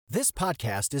This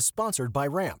podcast is sponsored by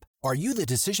Ramp. Are you the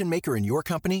decision maker in your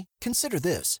company? Consider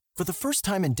this. For the first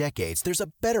time in decades, there's a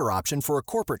better option for a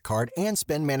corporate card and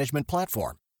spend management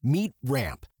platform. Meet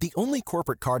Ramp, the only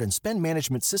corporate card and spend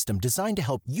management system designed to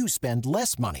help you spend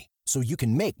less money so you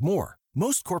can make more.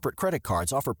 Most corporate credit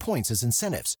cards offer points as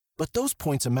incentives, but those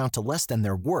points amount to less than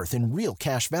their worth in real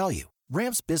cash value.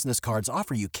 Ramp's business cards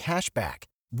offer you cash back,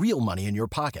 real money in your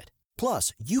pocket.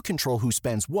 Plus, you control who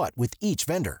spends what with each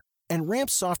vendor. And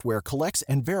Ramp's software collects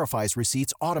and verifies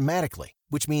receipts automatically,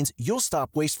 which means you'll stop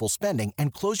wasteful spending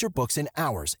and close your books in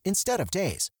hours instead of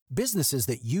days. Businesses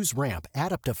that use Ramp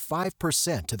add up to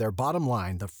 5% to their bottom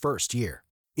line the first year.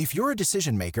 If you're a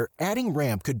decision maker, adding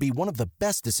Ramp could be one of the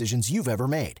best decisions you've ever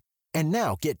made. And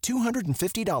now get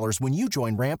 $250 when you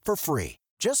join Ramp for free.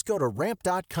 Just go to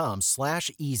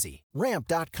ramp.com/easy.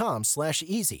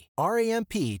 Ramp.com/easy.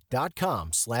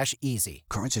 RAMP.com/easy.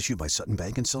 Cards issued by Sutton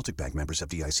Bank and Celtic Bank, members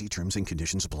FDIC. Terms and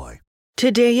conditions apply.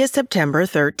 Today is September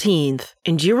 13th,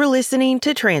 and you are listening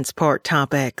to Transport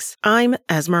Topics. I'm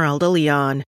Esmeralda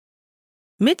Leon.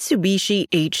 Mitsubishi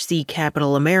HC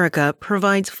Capital America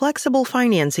provides flexible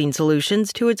financing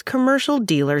solutions to its commercial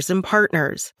dealers and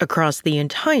partners across the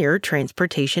entire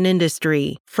transportation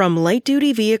industry, from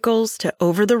light-duty vehicles to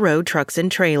over-the-road trucks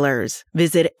and trailers.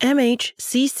 Visit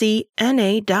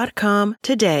mhccna.com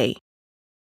today.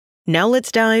 Now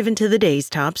let's dive into the day's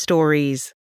top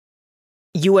stories.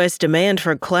 U.S. demand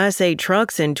for Class A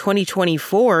trucks in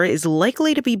 2024 is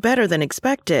likely to be better than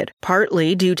expected,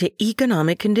 partly due to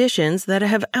economic conditions that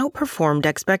have outperformed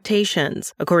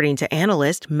expectations, according to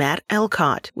analyst Matt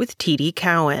Elcott with TD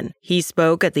Cowen. He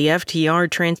spoke at the FTR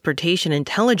Transportation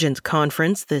Intelligence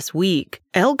Conference this week.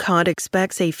 Elcott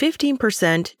expects a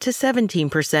 15% to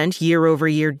 17%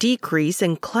 year-over-year decrease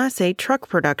in Class A truck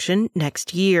production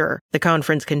next year. The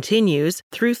conference continues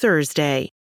through Thursday.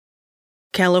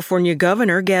 California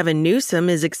Governor Gavin Newsom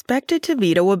is expected to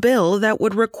veto a bill that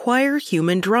would require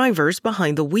human drivers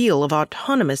behind the wheel of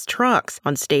autonomous trucks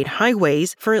on state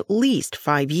highways for at least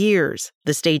 5 years.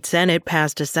 The state Senate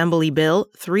passed Assembly Bill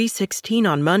 316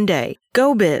 on Monday.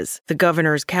 GoBiz, the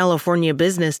governor's California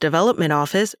Business Development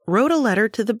Office, wrote a letter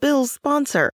to the bill's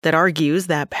sponsor that argues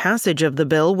that passage of the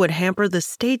bill would hamper the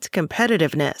state's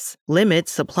competitiveness, limit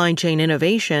supply chain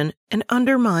innovation, and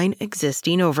undermine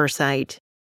existing oversight.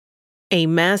 A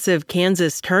massive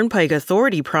Kansas Turnpike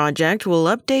Authority project will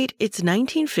update its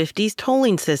 1950s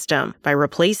tolling system by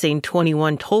replacing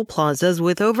 21 toll plazas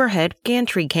with overhead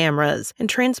gantry cameras and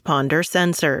transponder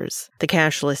sensors. The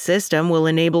cashless system will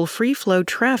enable free-flow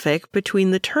traffic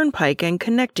between the turnpike and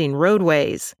connecting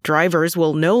roadways. Drivers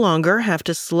will no longer have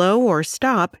to slow or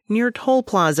stop near toll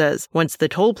plazas once the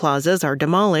toll plazas are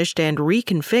demolished and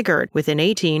reconfigured within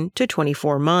 18 to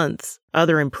 24 months.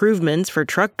 Other improvements for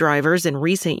truck drivers in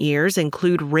recent years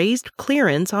include raised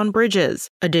clearance on bridges,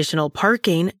 additional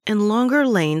parking, and longer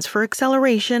lanes for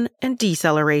acceleration and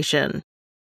deceleration.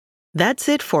 That's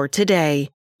it for today.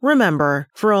 Remember,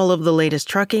 for all of the latest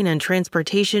trucking and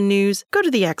transportation news, go to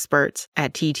the experts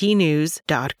at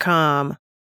ttnews.com.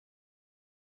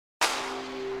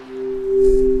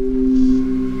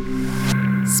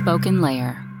 Spoken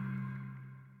Layer.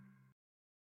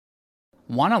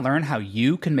 Want to learn how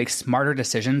you can make smarter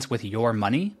decisions with your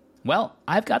money? Well,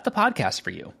 I've got the podcast for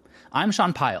you. I'm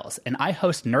Sean Piles, and I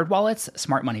host NerdWallet's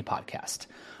Smart Money Podcast.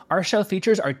 Our show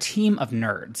features our team of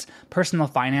nerds, personal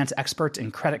finance experts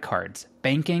in credit cards,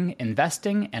 banking,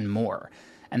 investing, and more.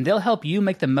 And they'll help you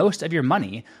make the most of your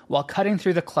money while cutting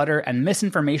through the clutter and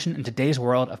misinformation in today's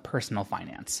world of personal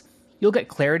finance. You'll get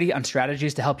clarity on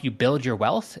strategies to help you build your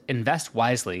wealth, invest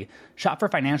wisely, shop for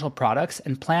financial products,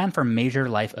 and plan for major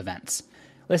life events.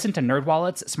 Listen to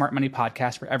NerdWallet's Smart Money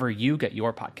Podcast wherever you get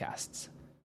your podcasts.